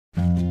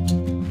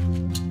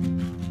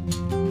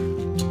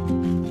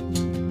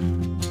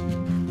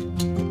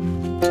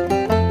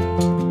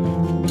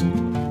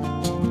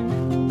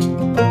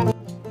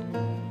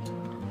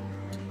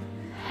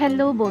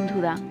Hello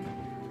বন্ধুরা,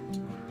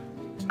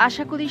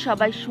 আশা করি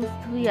সবাই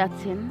সুস্থই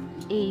আছেন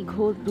এই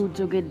ঘোর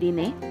দুর্যোগের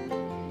দিনে।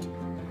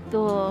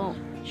 তো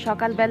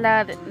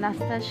সকালবেলার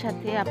নাস্তার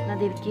সাথে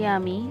আপনাদেরকে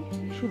আমি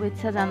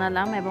শুভেচ্ছা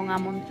জানালাম এবং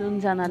আমন্ত্রণ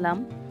জানালাম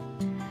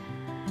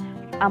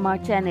আমার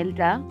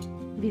চ্যানেলটা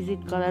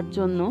ভিজিট করার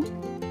জন্য।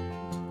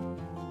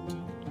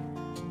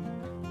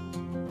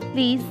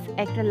 প্লিজ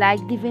একটা লাইক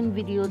দিবেন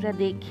ভিডিওটা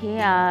দেখে,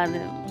 আর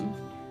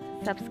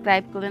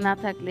সাবস্ক্রাইব করে না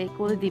থাকলে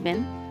করে দিবেন।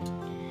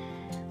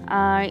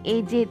 আর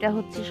এই যে এটা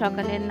হচ্ছে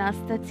সকালের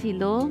নাস্তা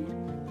ছিল,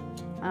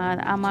 আর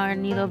আমার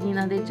নীরব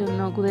নিনাদের জন্য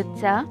গুড়ের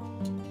চা,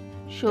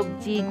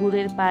 সবজি,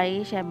 গুড়ের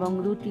পায়েস এবং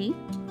রুটি।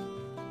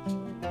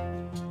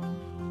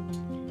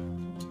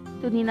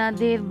 তো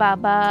নিনাদের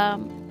বাবা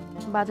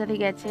বাজারে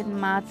গেছেন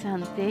মাছ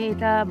আনতে।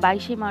 এটা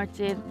 22শে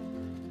মার্চের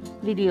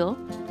ভিডিও,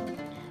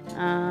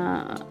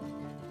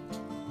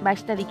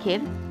 22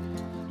 তারিখের।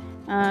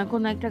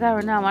 কোনো একটা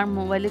কারণে আমার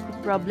মোবাইলে খুব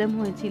প্রবলেম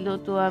হয়েছিল,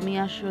 তো আমি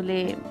আসলে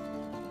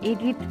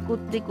এডিট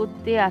করতে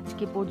করতে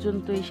আজকে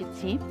পর্যন্ত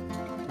এসেছি।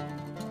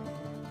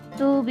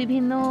 তো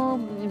বিভিন্ন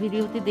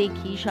ভিডিওতে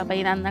দেখি সবাই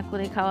রান্না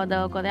করে খাওয়া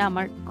দাওয়া করে,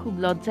 আমার খুব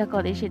লজ্জা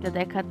করে সেটা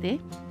দেখাতে।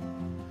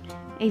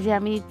 এই যে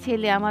আমি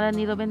ছেলে আমার আর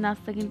নীরবের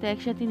নাস্তা কিন্তু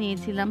একসাথে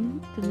নিয়েছিলাম।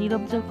 তো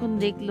নীরব যখন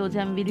দেখলো যে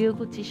আমি ভিডিও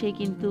করছি, সে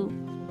কিন্তু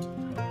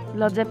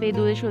লজ্জা পেয়ে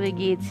দূরে সরে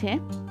গিয়েছে,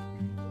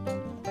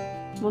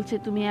 বলছে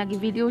তুমি আগে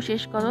ভিডিও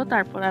শেষ করো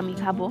তারপর আমি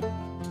খাবো।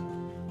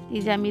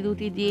 এই যে আমি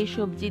রুটি দিয়ে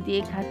সবজি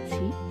দিয়ে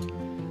খাচ্ছি।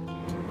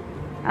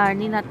 আর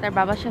নিনাদ তার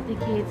বাবার সাথে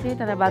খেয়েছে,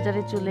 তারা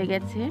বাজারে চলে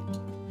গেছে।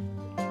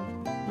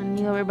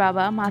 নীরবের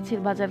বাবা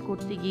মাছের বাজার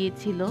করতে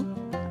গিয়েছিল।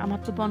 আমার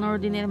তো 15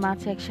 দিনের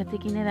মাছ একসাথে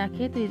কিনে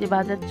রাখে, তো এই যে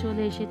বাজার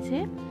চলে এসেছে।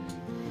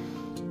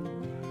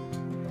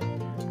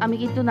 আমি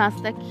কিন্তু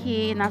নাস্তা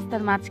খেয়ে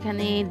নাস্তার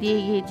মাঝখানে দিয়ে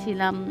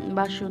গিয়েছিলাম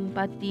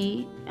বাসনপাতি।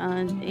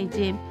 এই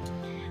যে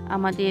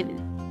আমাদের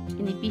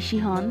ইনি পিসি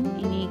হন,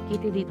 ইনি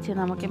কেটে দিচ্ছেন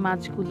আমাকে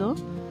মাছগুলো,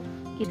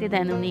 কেটে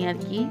দেন উনি আর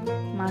কি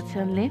মাছ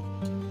আনলে।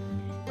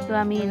 তো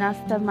আমি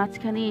নাস্তার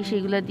মাঝখানে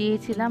সেগুলো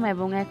দিয়েছিলাম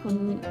এবং এখন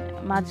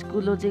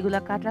মাছগুলো যেগুলো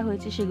কাটা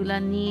হয়েছে সেগুলো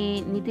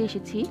নিতে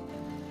এসেছি,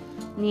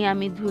 নিয়ে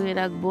আমি ধুয়ে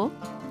রাখবো।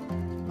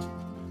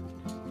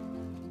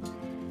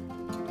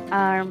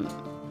 আর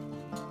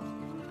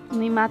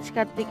আমি মাছ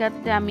কাটতে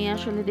কাটতে আমি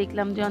আসলে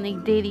দেখলাম যে অনেক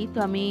দেরি, তো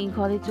আমি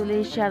ঘরে চলে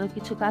এসে আরো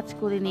কিছু কাজ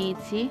করে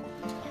নিয়েছি।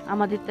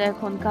 আমাদের তো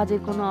এখন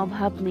কাজের কোনো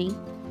অভাব নেই,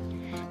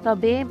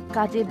 তবে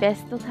কাজে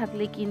ব্যস্ত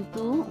থাকলে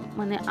কিন্তু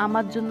মানে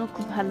আমার জন্য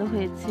খুব ভালো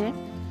হয়েছে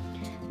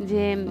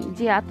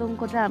যে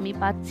আতঙ্কটা আমি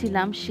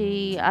পাচ্ছিলাম সেই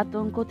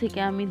আতঙ্ক থেকে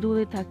আমি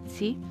দূরে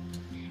থাকছি।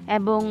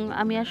 এবং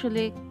আমি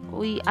আসলে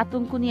ওই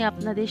আতঙ্ক নিয়ে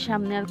আপনাদের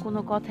সামনে আর কোনো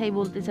কথাই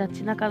বলতে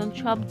চাচ্ছি না, কারণ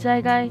সব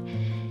জায়গায়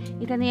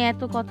এটা নিয়ে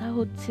এত কথা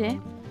হচ্ছে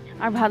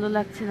আর ভালো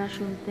লাগছে না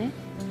শুনতে।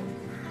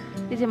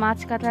 এই যে মাছ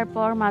কাটার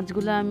পর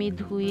মাছগুলো আমি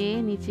ধুয়ে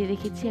নিচে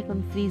রেখেছি, এখন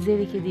ফ্রিজে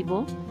রেখে দিব।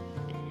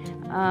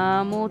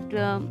 মোট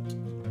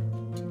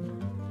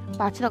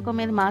 5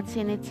 রকমের মাছ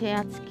এনেছে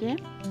আজকে।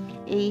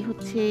 এই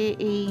হচ্ছে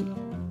এই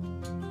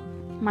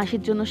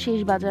মাসের জন্য শেষ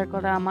বাজার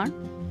করা আমার।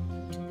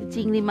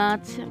 চিংড়ি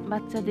মাছ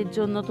বাচ্চাদের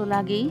জন্য তো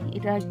লাগেই,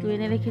 এটা একটু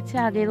এনে রেখেছে,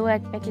 আগেরও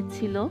এক প্যাকেট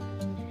ছিল।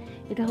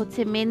 এটা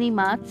হচ্ছে মেনি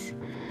মাছ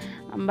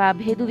বা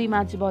ভেদুরি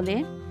মাছ বলে,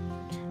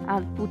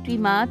 আর পুঁটি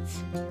মাছ,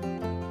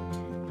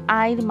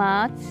 আইর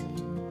মাছ,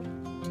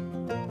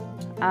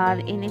 আর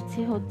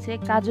এনেছে হচ্ছে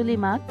কাজলি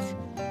মাছ।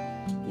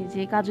 এই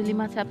যে কাজলি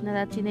মাছ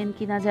আপনারা চিনেন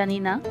কিনা জানি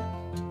না।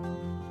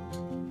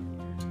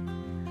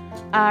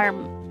 আর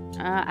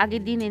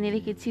আগের দিন এনে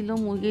রেখেছিল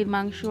মুরগির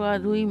মাংস আর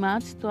রুই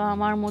মাছ। তো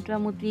আমার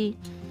মোটামুটি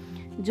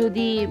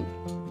যদি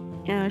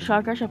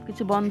সরকার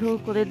সবকিছু বন্ধ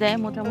করে দেয়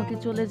মোটামুটি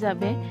চলে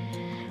যাবে।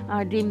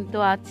 আর ডিম তো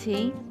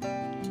আছেই,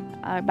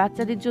 আর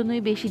বাচ্চাদের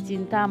জন্যই বেশি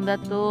চিন্তা, আমরা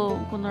তো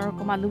কোনো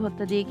রকম আলু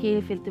ভর্তা দিয়ে খেয়ে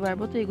ফেলতে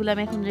পারবো। তো এগুলো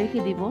আমি এখন রেখে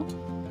দিব।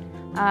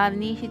 আর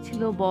নিয়ে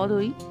এসেছিল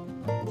বড়ই,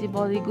 যে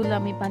বড়ইগুলো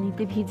আমি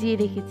পানিতে ভিজিয়ে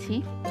রেখেছি।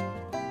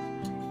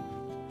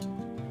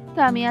 তো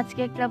আমি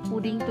আজকে একটা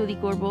পুডিং তৈরি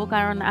করব,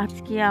 কারণ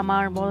আজকে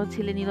আমার বড়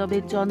ছেলে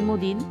নীরবের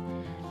জন্মদিন।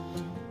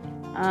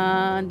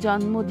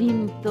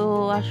 তো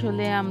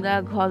আসলে আমরা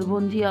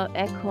ঘরবন্দি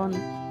এখন,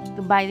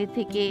 তো বাইরে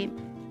থেকে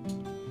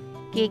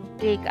কেক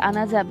টেক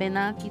আনা যাবে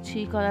না,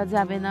 কিছুই করা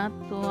যাবে না।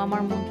 তো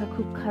আমার মনটা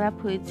খুব খারাপ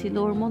হয়েছিল,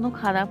 ওর মনও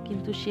খারাপ,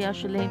 কিন্তু সে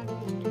আসলে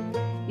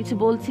কিছু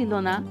বলছিল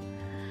না।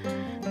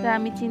 তা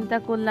আমি চিন্তা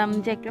করলাম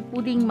যে একটা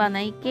পুডিং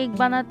বানাই। কেক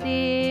বানাতে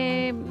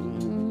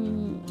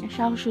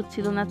সাহস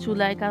হচ্ছিল না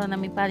চুলায়, কারণ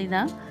আমি পারি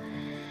না।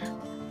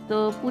 তো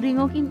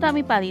পুডিংও কিন্তু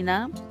আমি পারি না।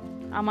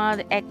 আমার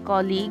এক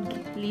কলিগ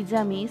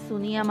লিজা মিস,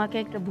 উনি আমাকে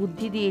একটা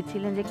বুদ্ধি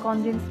দিয়েছিলেন যে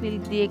কনডেন্স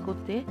মিল্ক দিয়ে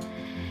করতে।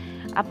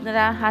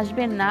 আপনারা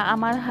হাসবেন না,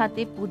 আমার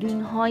হাতে পুডিং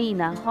হয়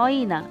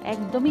না,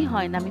 একদমই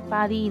হয় না, আমি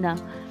পারি না।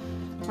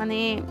 মানে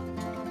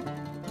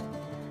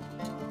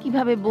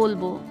কিভাবে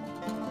বলবো,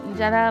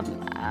 যারা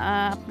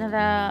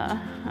আপনারা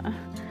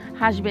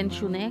হাসবেন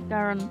শুনে,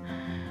 কারণ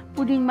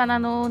পুডিং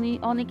বানানো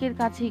অনেকের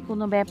কাছেই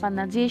কোনো ব্যাপার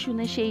না, যে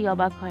শুনে সেই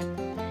অবাক হয়।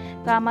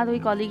 তো আমার ওই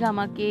কলিগ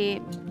আমাকে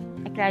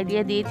একটা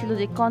আইডিয়া দিয়েছিল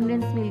যে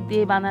কনডেন্স মিল্ক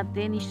দিয়ে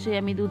বানাতে। নিশ্চয়ই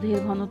আমি দুধের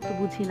ঘনত্ব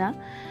বুঝি না,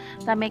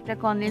 তো আমি একটা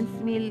কনডেন্স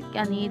মিল্ক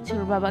আনিয়েছি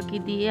ওর বাবাকে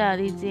দিয়ে, আর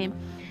এই যে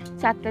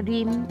 4টা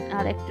ডিম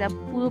আর একটা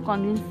পুরো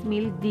কনডেন্স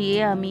মিল্ক দিয়ে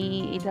আমি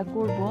এটা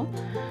করব।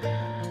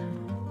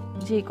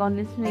 যে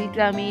কনডেন্স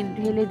মিল্কটা আমি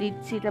ঢেলে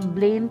দিচ্ছি, এটা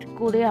ব্লেন্ড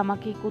করে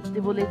আমাকে করতে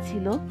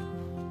বলেছিল,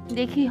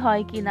 দেখি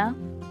হয় কি না।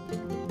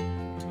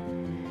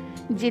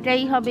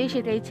 যেটাই হবে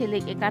সেটাই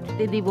ছেলেকে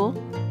কাটতে দিব।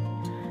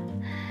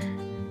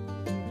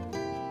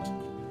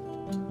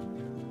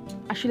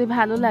 আসলে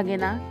ভালো লাগে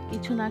না,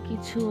 কিছু না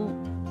কিছু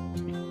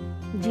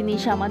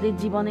জিনিস আমাদের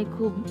জীবনে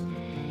খুব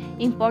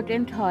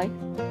ইম্পর্টেন্ট হয়,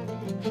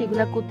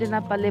 সেগুলো করতে না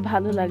পারলে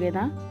ভালো লাগে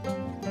না।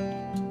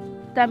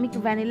 তো আমি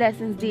ভ্যানিলা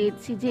এসেন্স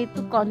দিয়েছি, যেহেতু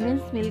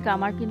কনডেন্স মিল্ক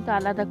আমার কিন্তু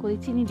আলাদা করে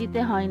চিনি দিতে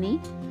হয়নি।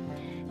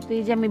 তো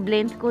এই যে আমি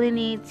ব্লেন্ড করে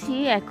নিয়েছি,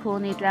 এখন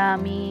এটা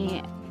আমি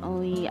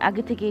ওই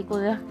আগে থেকে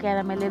করে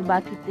ক্যারামেলের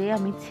বাটিতে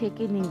আমি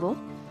ছেঁকে নিব,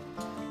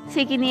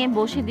 ছেঁকে নিয়ে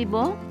বসে দিব,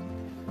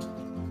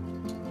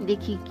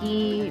 দেখি কি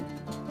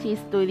চিজ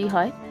তৈরি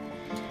হয়।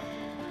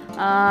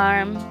 আর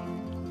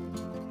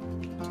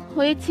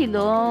হয়েছিল,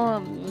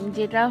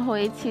 যেটা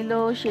হয়েছিল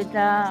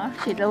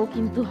সেটাও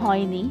কিন্তু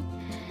হয়নি,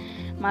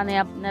 মানে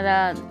আপনারা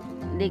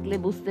দেখলে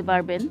বুঝতে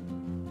পারবেন।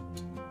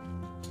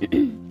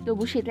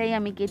 তবু সেটাই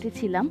আমি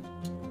কেটেছিলাম,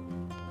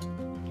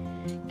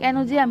 কেন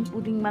যে আমি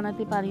পুডিং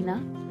বানাতে পারি না।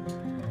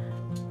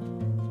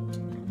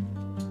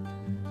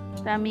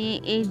 আমি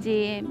এই যে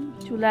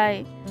চুলায়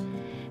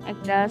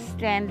একটা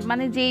স্ট্যান্ড,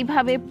 মানে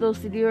যেইভাবে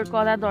প্রসিডিওর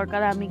করা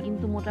দরকার আমি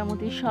কিন্তু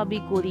মোটামুটি সবই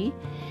করি,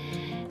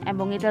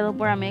 এবং এটার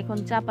উপর আমি এখন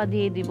চাপা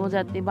দিয়ে দিব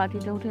যাতে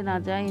বাটিটা উঠে না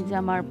যায়। এই যে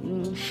আমার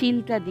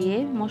শিলটা দিয়ে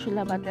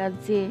মশলা বাটার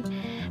যে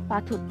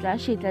পাথরটা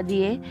সেটা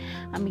দিয়ে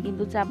আমি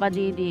কিন্তু চাপা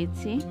দিয়ে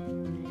দিয়েছি।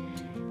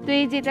 তো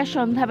এই যেটা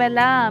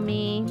সন্ধ্যাবেলা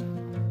আমি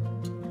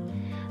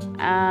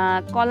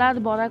কলার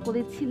বড়া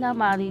করেছিলাম,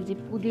 আর এই যে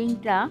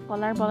পুডিংটা,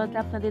 কলার বড়াটা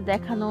আপনাদের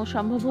দেখানো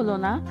সম্ভব হলো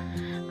না,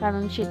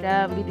 কারণ সেটা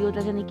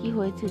ভিডিওটা জানি কি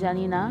হয়েছে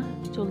জানি না,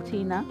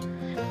 চলছেই না।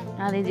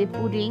 আর এই যে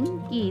পুডিং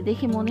কি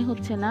দেখে মনে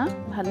হচ্ছে না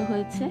ভালো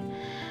হয়েছে,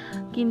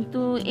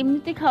 কিন্তু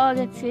এমনিতে খাওয়া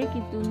গেছে,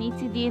 কিন্তু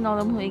নিচে দিয়ে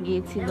নরম হয়ে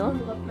গিয়েছিল।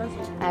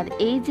 আর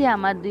এই যে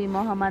আমার 2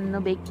 মহামান্য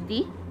ব্যক্তি,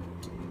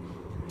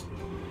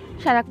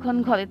 সারাক্ষণ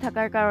ঘরে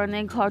থাকার কারণে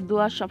ঘর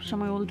দুয়ার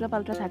সবসময়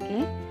উল্টাপাল্টা থাকে।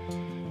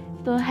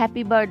 তো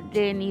হ্যাপি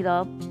বার্থডে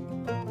নীরব,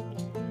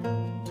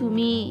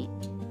 তুমি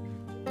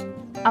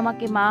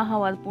আমাকে মা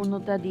হওয়ার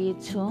পূর্ণতা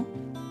দিয়েছো,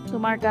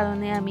 তোমার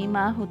কারণে আমি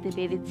মা হতে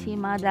পেরেছি,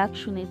 মা ডাক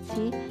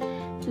শুনেছি।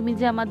 তুমি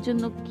যে আমার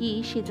জন্য কি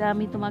সেটা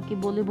আমি তোমাকে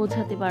বলে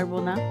বোঝাতে পারবো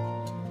না।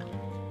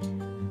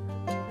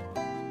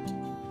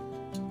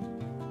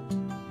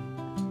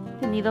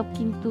 নীরব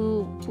কিন্তু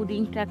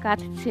পুডিংটা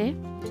কাটছে,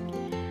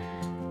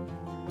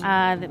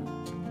 আর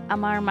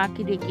আমার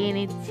মাকে ডেকে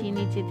এনেছি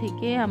নিচে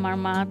থেকে, আমার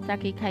মা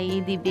তাকে খাইয়ে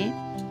দিবে,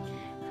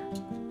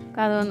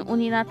 কারণ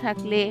উনি না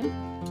থাকলে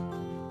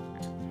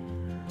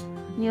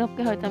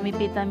নীরবকে হয়তো আমি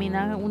পেতামই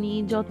না। উনি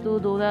যত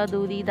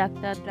দৌড়াদৌড়ি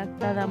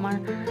ডাক্তার আমার,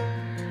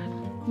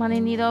 মানে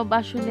নীরব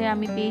আসলে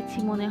আমি পেয়েছি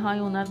মনে হয়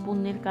ওনার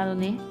পুণ্যের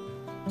কারণে।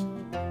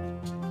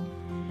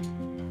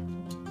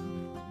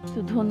 তো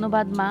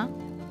ধন্যবাদ মা।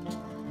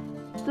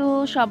 তো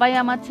সবাই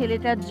আমার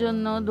ছেলেটার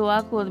জন্য দোয়া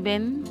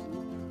করবেন,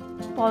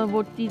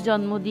 পরবর্তী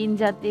জন্মদিন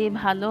যাতে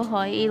ভালো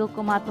হয়,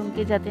 এরকম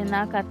আতঙ্কে যাতে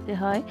না কাটতে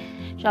হয়।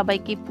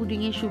 সবাইকে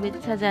পুডিংয়ের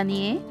শুভেচ্ছা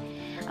জানিয়ে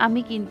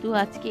আমি কিন্তু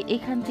আজকে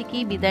এখান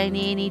থেকেই বিদায়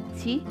নিয়ে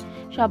নিচ্ছি।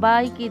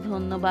 সবাইকে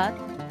ধন্যবাদ,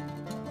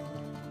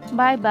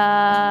 বাই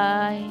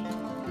বাই।